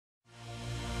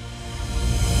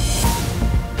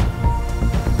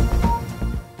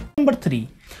Number 3.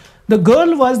 The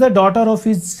girl was the daughter of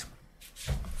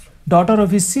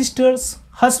his sister's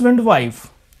husband wife.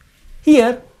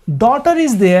 Here daughter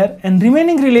is there and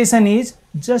remaining relation is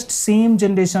just same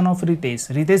generation of Ritesh.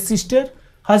 Ritesh sister,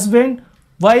 husband,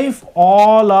 wife,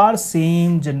 all are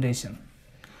same generation.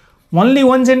 Only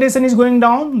one generation is going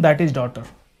down, that is daughter.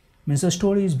 Means the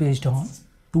story is based on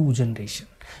 2 generations.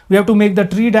 We have to make the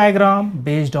tree diagram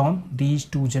based on these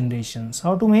 2 generations.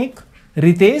 How to make?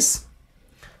 Ritesh,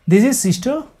 this is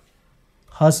sister,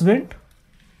 husband,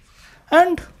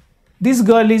 and this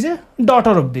girl is a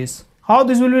daughter of this. How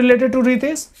this will be related to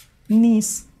Ritesh?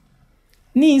 Niece.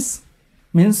 Niece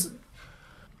means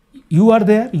you are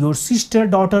there, your sister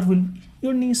daughter will be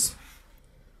your niece.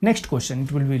 Next question,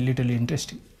 it will be little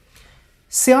interesting.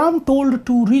 Syam told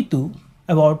to Ritu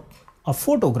about a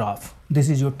photograph. This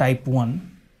is your type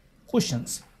 1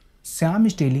 questions. Syam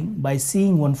is telling by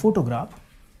seeing one photograph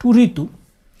to Ritu,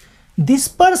 this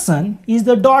person is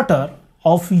the daughter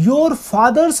of your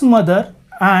father's mother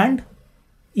and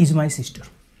is my sister.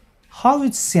 How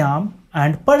is Syam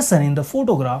and person in the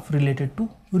photograph related to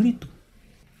Ritu?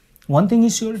 One thing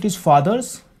is sure, it is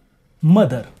father's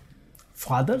mother.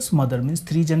 Father's mother means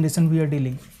 3 generations we are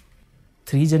dealing.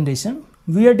 3 generations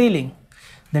we are dealing.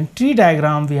 Then tree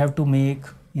diagram we have to make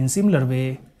in similar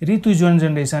way. Ritu is 1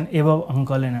 generation above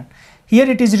uncle and aunt. Here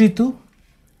it is Ritu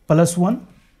plus 1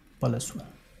 plus 1.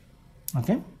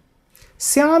 Okay.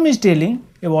 Syam is telling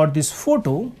about this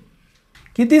photo.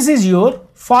 This is your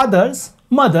father's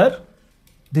mother.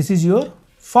 This is your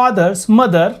father's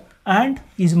mother and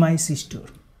is my sister.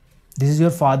 This is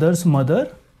your father's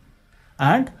mother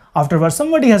and afterwards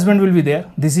somebody husband will be there.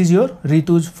 This is your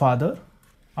Ritu's father.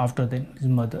 After then his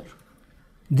mother.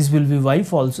 This will be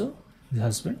wife also, the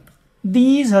husband.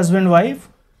 These husband wife,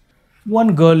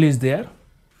 one girl is there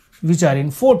which are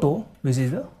in photo, which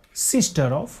is the sister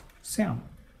of Syam.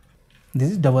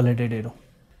 This is double-headed arrow.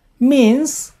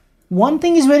 Means one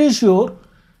thing is very sure,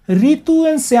 Ritu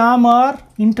and Syam are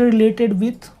interrelated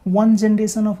with 1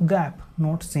 generation of gap,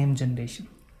 not same generation.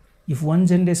 If 1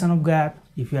 generation of gap,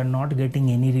 if you are not getting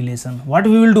any relation, what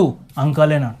we will do?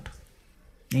 Uncle and aunt.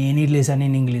 Any relation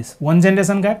in English. 1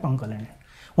 generation gap, uncle and aunt.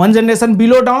 1 generation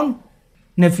below down,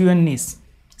 nephew and niece.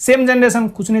 Same generation,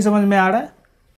 कुछ नहीं समझ में आ रहा है.